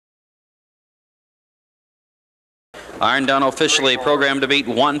ARNDON officially programmed to beat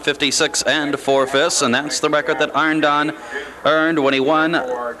 156 and 4/5, and that's the record that ARNDON earned when he won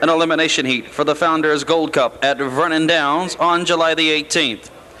an elimination heat for the Founders Gold Cup at Vernon Downs on July the 18th.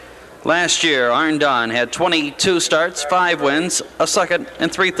 Last year, ARNDON had 22 starts, 5 wins, a second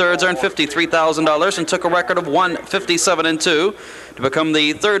and 3/3, earned $53,000, and took a record of 157 and 2 to become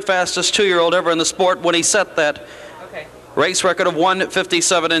the third fastest 2-year-old ever in the sport when he set that race record of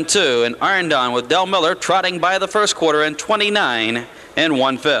 157 and 2. And ARNDON with Del Miller trotting by the first quarter in 29 and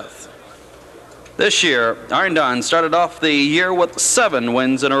 1/5. This year, ARNDON started off the year with 7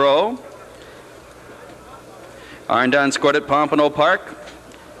 wins in a row. ARNDON scored at Pompano Park,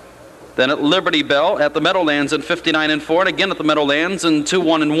 then at Liberty Bell, at the Meadowlands in 59 and 4, and again at the Meadowlands in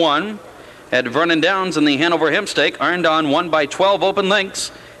 2-1 and 1. At Vernon Downs in the Hanover Hempsteak, ARNDON won by 12 open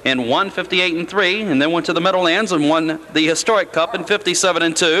lengths in 158 and 3, and then went to the Meadowlands and won the Historic Cup in 57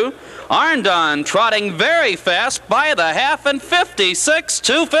 and 2. ARNDON trotting very fast by the half in 56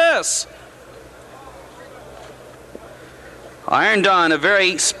 2/5. ARNDON, a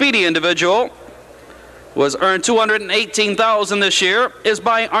very speedy individual, was earned $218,000 this year, is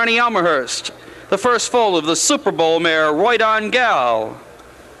by Arnie Almerhurst, the first foal of the Super Bowl mare Roydon Gal.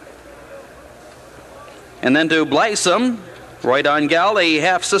 And then to Blysom, Roydon Gal, a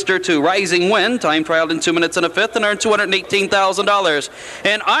half-sister to Rising Wind, time trialed in 2 minutes and a fifth and earned $218,000.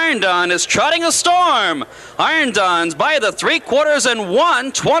 And ARNDON is trotting a storm. ARNDON's by the 3/4 and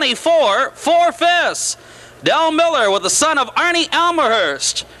 124 4/5. Del Miller with the son of Arnie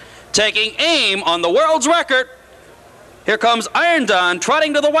Almerhurst taking aim on the world's record. Here comes ARNDON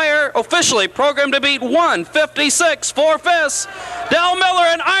trotting to the wire, officially programmed to beat 156 4/5. Del Miller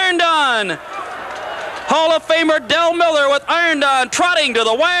and ARNDON. Hall of Famer Del Miller with ARNDON trotting to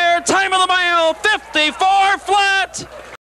the wire. Time of the mile, 54 flat.